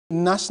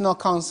National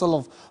Council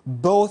of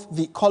both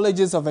the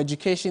Colleges of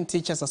Education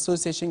Teachers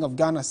Association of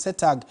Ghana,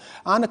 CETAG,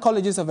 and the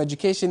Colleges of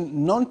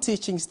Education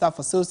Non-Teaching Staff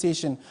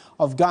Association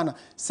of Ghana,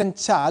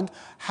 CENTSAG,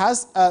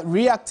 has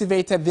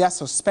reactivated their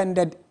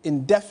suspended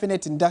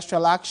indefinite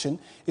industrial action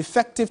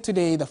effective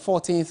today, the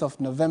 14th of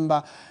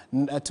November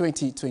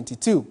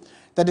 2022.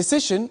 The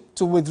decision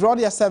to withdraw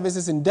their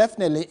services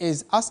indefinitely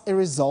is as a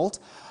result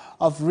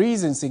of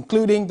reasons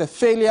including the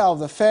failure of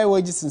the Fair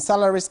Wages and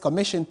Salaries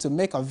Commission to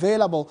make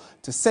available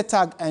to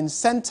CETAG and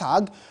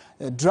CENTSAG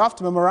a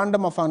draft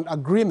memorandum of an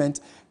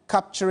agreement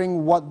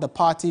capturing what the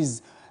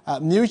parties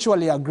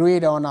mutually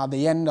agreed on at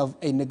the end of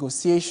a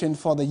negotiation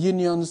for the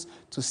unions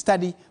to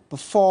study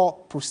before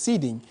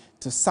proceeding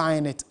to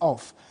sign it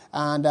off.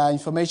 And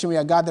information we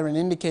are gathering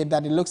indicate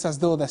that it looks as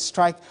though the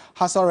strike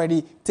has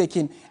already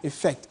taken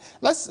effect.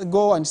 Let's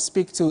go and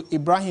speak to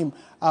Ibrahim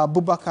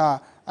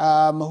Bubakar,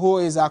 who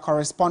is our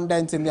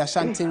correspondent in the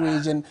Ashanti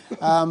region.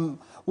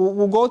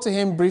 We'll go to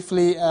him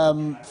briefly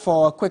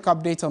for a quick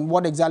update on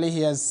what exactly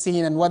he has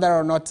seen and whether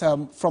or not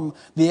from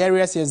the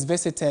areas he has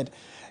visited,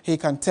 he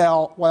can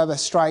tell whether the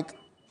strike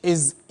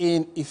is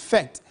in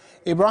effect.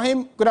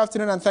 Ibrahim, good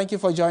afternoon and thank you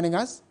for joining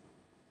us.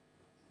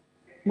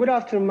 Good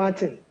afternoon,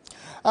 Martin.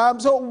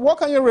 So what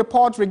can you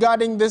report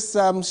regarding this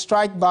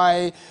strike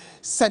by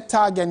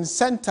CETAG and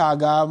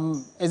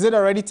CENTSAG? Is it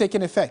already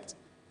taking effect?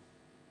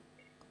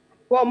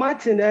 Well,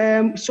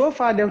 Martin, so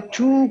far the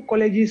two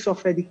colleges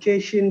of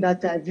education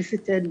that I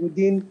visited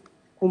within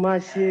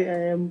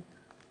Kumasi,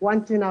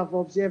 one thing I've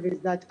observed is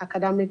that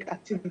academic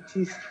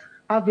activities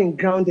have been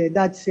grounded.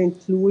 That's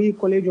St. Louis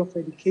College of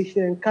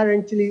Education, and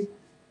currently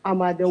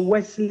I'm at the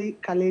Wesley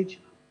College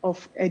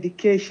of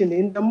Education.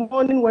 In the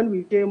morning when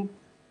we came,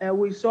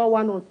 we saw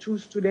one or two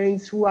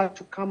students who had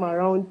to come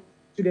around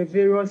to the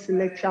various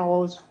lecture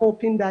halls,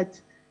 hoping that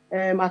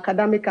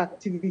academic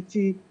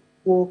activity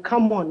will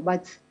come on,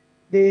 but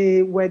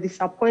they were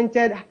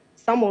disappointed.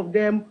 Some of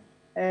them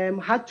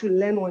had to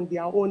learn on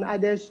their own.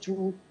 Others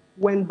too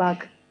went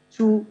back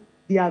to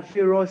their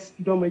various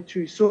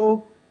dormitories.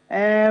 So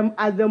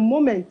at the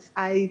moment,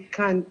 I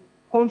can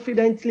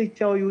confidently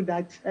tell you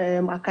that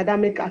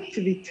academic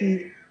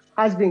activity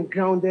has been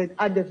grounded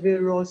at the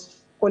various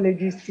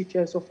colleges,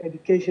 teachers of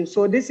education.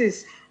 So this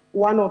is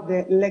one of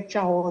the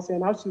lecture halls,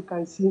 and as you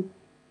can see,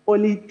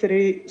 only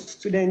 3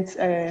 students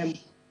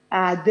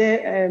are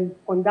there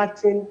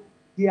conducting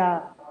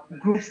their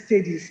group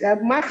studies.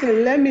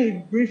 Martin, let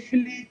me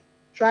briefly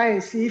try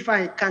and see if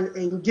I can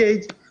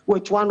engage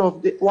with one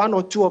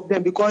or two of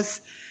them,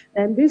 because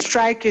this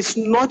strike is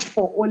not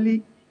for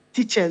only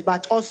teachers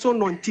but also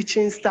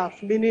non-teaching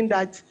staff, meaning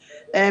that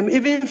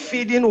even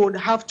feeding would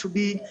have to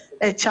be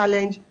a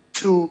challenge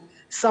to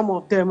some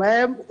of them.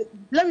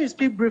 Let me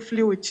speak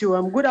briefly with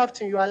you. Good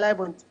afternoon. You are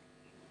live on.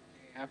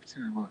 Good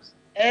afternoon, boss.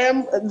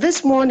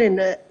 This morning,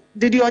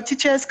 did your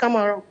teachers come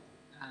around?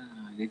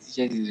 The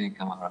teachers didn't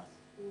come around.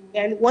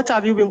 And what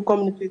have you been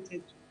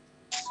communicated?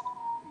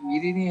 We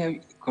didn't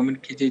have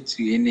communicated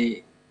to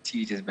any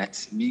teachers,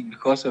 but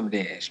because of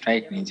the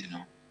strike, we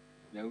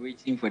are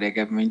waiting for the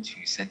government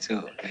to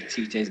settle the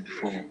teachers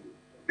before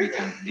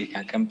they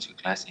can come to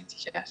class and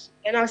teach us.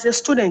 And as a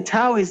student,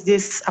 how is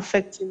this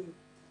affecting you?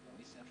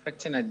 It's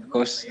affecting us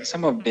because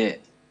some of the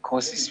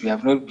courses we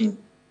have not been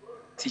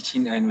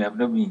teaching and we have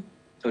not been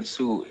taught,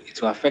 so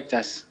it will affect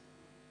us.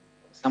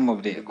 Some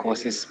of the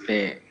courses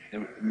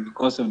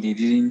because of they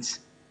didn't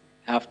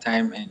have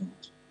time and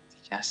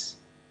teach us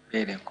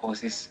pay the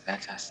courses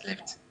that has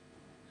left.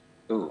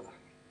 So,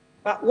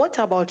 but what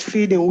about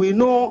feeding? We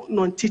know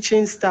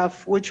non-teaching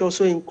staff, which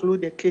also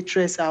include the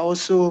caterers, are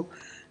also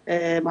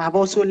have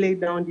also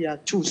laid down their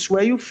tools.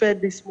 Were you fed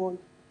this morning?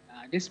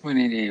 This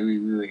morning we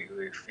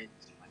were fed,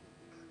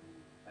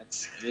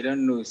 but we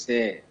don't know.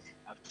 Say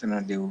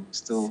afternoon they will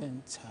still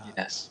feed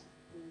us.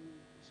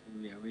 So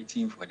we are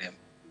waiting for them.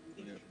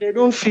 They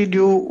don't feed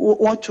you.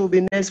 What will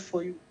be next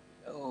for you?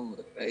 Oh,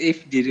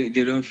 if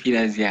they don't feed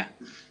us here,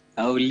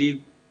 I will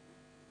leave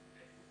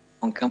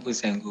on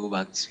campus and go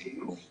back to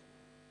home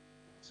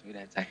so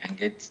that I can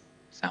get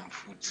some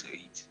food to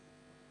eat.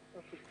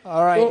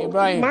 All right, so,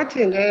 Ibrahim.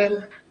 Martin,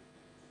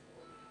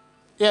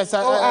 yes,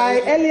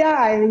 earlier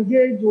I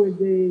engaged with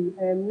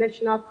the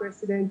national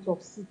president of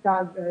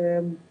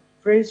CETAG,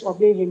 Prince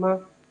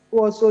Obinhima, who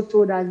also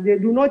told us they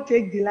do not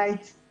take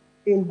delight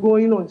in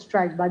going on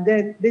strike, but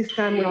then this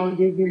time around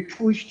they've been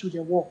pushed to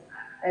the wall.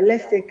 And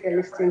let's take a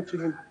listen to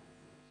him.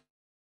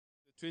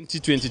 The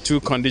 2022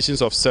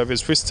 conditions of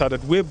service, which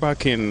started way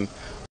back in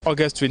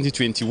August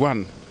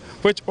 2021,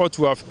 which ought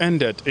to have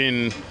ended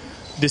in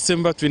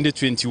December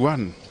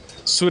 2021,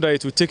 so that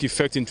it would take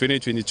effect in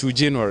 2022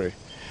 January.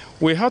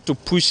 We had to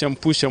push and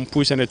push and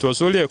push, and it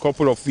was only a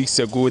couple of weeks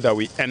ago that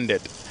we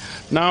ended.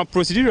 Now,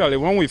 procedurally,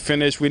 when we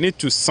finish, we need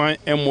to sign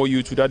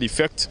MOU to that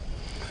effect,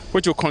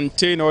 which will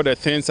contain all the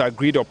things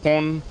agreed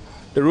upon,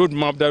 the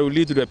roadmap that will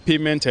lead to the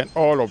payment and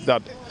all of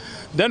that.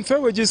 Then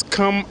Fair Wages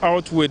come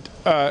out with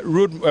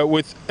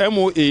with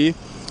MOA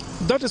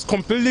that is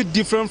completely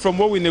different from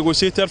what we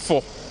negotiated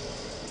for.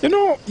 You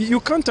know, you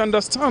can't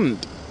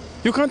understand.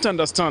 You can't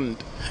understand.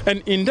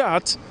 And in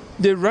that,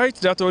 they write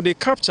that or they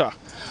capture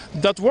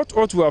that what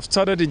ought to have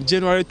started in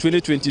January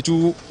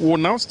 2022 will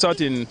now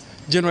start in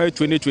January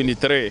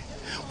 2023,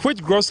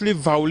 which grossly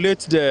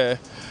violates the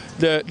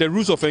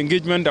rules of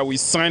engagement that we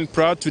signed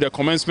prior to the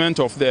commencement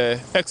of the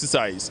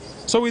exercise.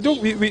 So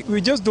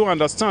we just don't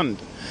understand.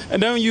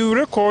 And then you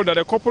recall that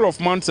a couple of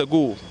months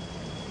ago,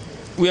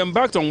 we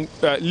embarked on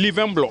leave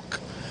en bloc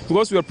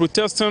because we were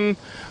protesting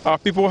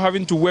people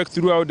having to work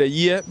throughout the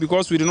year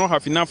because we do not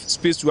have enough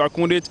space to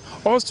accommodate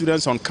all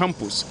students on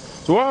campus.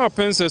 So what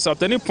happens is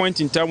at any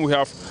point in time, we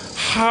have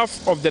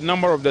half of the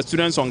number of the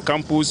students on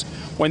campus.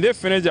 When they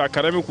finish their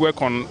academic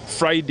work on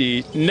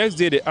Friday, next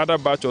day the other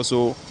batch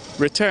also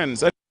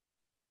returns.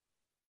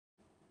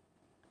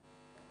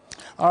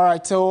 All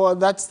right, so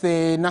that's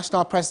the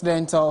national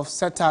president of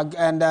CETAG,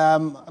 and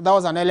that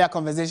was an earlier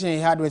conversation he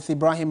had with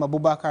Ibrahim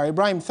Abubakar.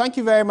 Ibrahim, thank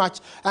you very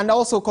much, and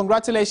also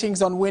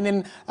congratulations on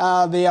winning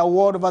the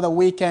award over the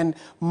weekend.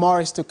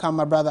 More is to come,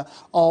 my brother.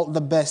 All the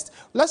best.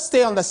 Let's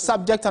stay on the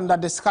subject and the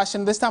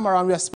discussion. This time around, we are